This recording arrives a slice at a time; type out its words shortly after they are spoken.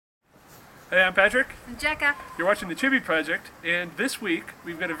Hey, I'm Patrick. I'm Jekka. You're watching the Chibi Project, and this week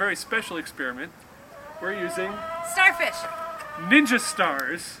we've got a very special experiment. We're using Starfish. ninja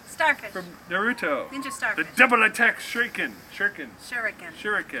stars Starfish. from Naruto. Ninja starfish. The double attack Shuriken. Shuriken.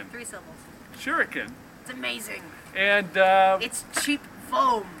 Shuriken. 3 syllables. Shuriken. It's amazing. And It's cheap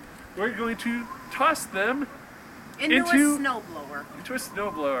foam. we're going to toss them Into a snowblower. Into a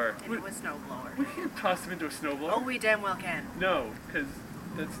snowblower. Into a snowblower. We can't toss them into a snowblower. Oh, we damn well can. No, because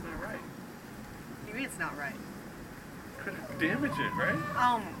that's not right. You mean it's not right? Could damage it, right?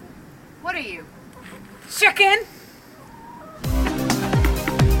 What are you? Chicken?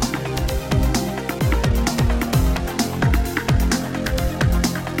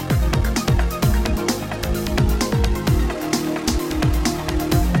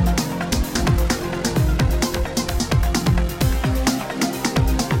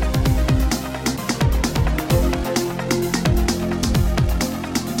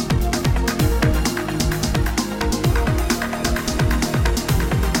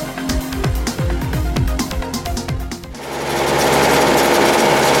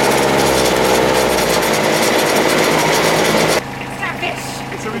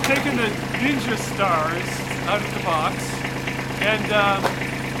 Taking the ninja stars out of the box, and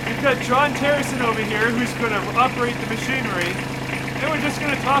we've got John Terrison over here who's going to operate the machinery, and we're just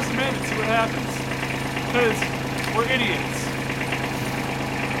going to toss them in and see what happens, because we're idiots.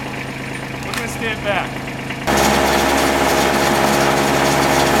 We're going to stand back.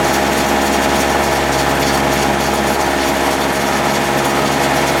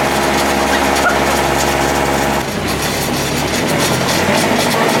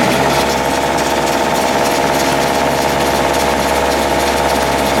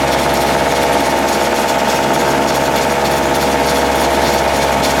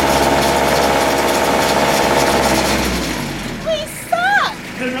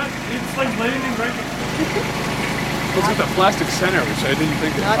 It's like landing right. It's got the plastic center, which I didn't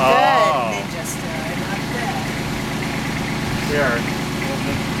think of. Not good, Ninja Star. Not good.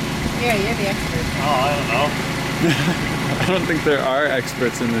 Here, you're the expert. Oh, I don't know. I don't think there are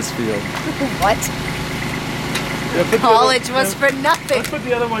experts in this field. What? Yeah, College was for nothing. Let's put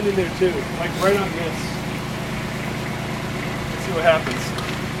the other one in there too, like right on this. Let's see what happens.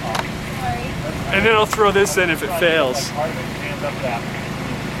 And then I'll throw this in if it fails. Hands up that.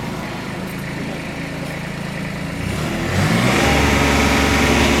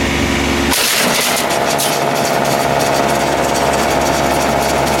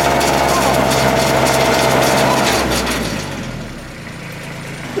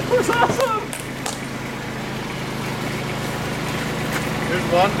 That was awesome! There's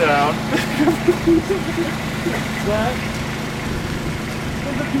one down. That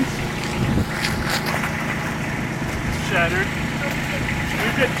was a piece shattered.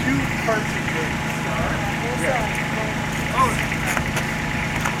 We've got 2 parts of the star. Yeah. Oh.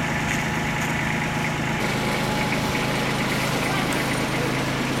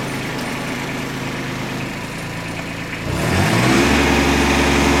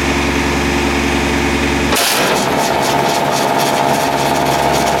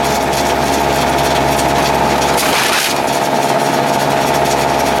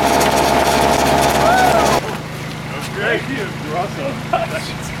 Thank you. You're awesome.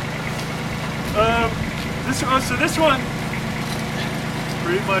 So this one,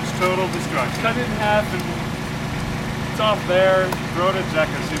 Pretty much total destruction. cut it in half and it's off there. Throw it at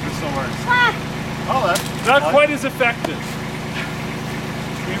Jekka, see if it still works. Oh, that's Not quite as effective.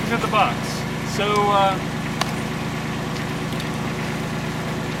 Even in the box. So,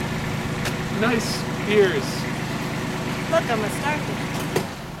 nice ears. Look, I'm a starfish.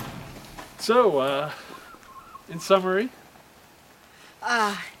 So, in summary,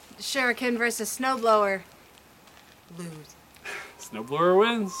 Shuriken versus Snowblower. Lose. Snowblower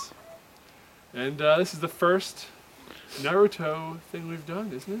wins. And this is the first Naruto thing we've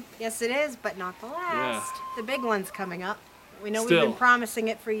done, isn't it? Yes, it is, but not the last. The big one's coming up. We know Still. we've been promising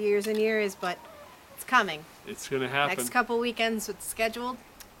it for years and years, but it's coming. It's gonna happen. Next couple weekends, it's scheduled.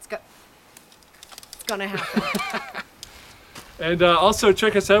 It's gonna happen. And also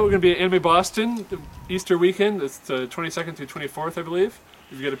check us out. We're going to be at Anime Boston the Easter weekend. It's the 22nd through 24th, I believe.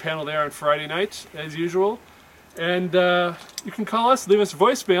 We've got a panel there on Friday night, as usual. And you can call us, leave us a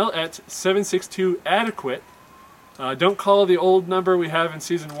voicemail at 762-ADEQUATE. Don't call the old number we have in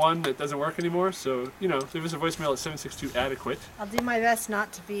Season 1 that doesn't work anymore. So, you know, leave us a voicemail at 762-ADEQUATE. I'll do my best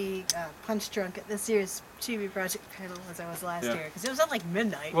not to be punch drunk at this year's Chibi Project panel as I was last year, because it was at like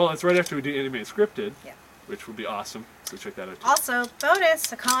midnight. Well, it's right after we do Animated Scripted. Yeah. Which will be awesome. So check that out too. Also,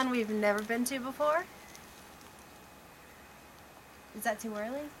 bonus, a con we've never been to before. Is that too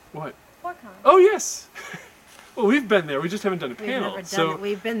early? What? PortCon. Oh yes. Well, we've been there. We just haven't done a We've panel. never done So it.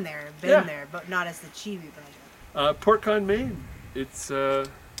 We've been there, Yeah. but not as the Chibi Project. PortCon Maine. It's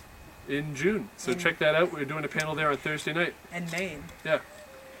in June. So check that out. We're doing a panel there on Thursday night. And Maine. Yeah.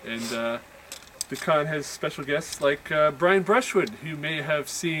 And the con has special guests like Brian Brushwood, who you may have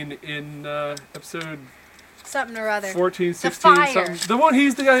seen in episode Something or other. 14, 16, fire. something. The one,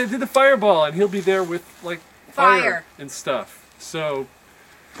 he's the guy that did the fireball, and he'll be there with like fire Fire. and stuff. So,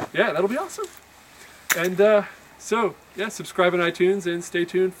 yeah, that'll be awesome. And so, yeah, subscribe on iTunes and stay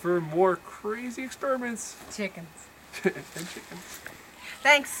tuned for more crazy experiments. Chickens. And chickens.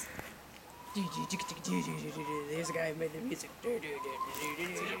 Thanks. There's a guy who made the music.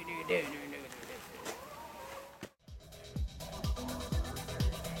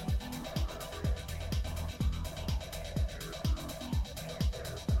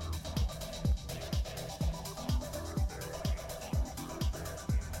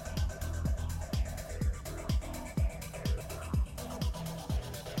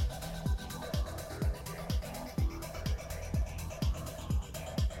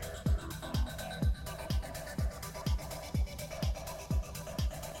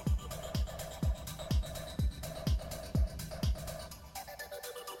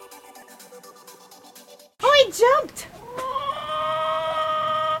 Oh, he jumped!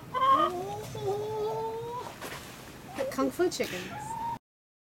 The Kung Fu chickens.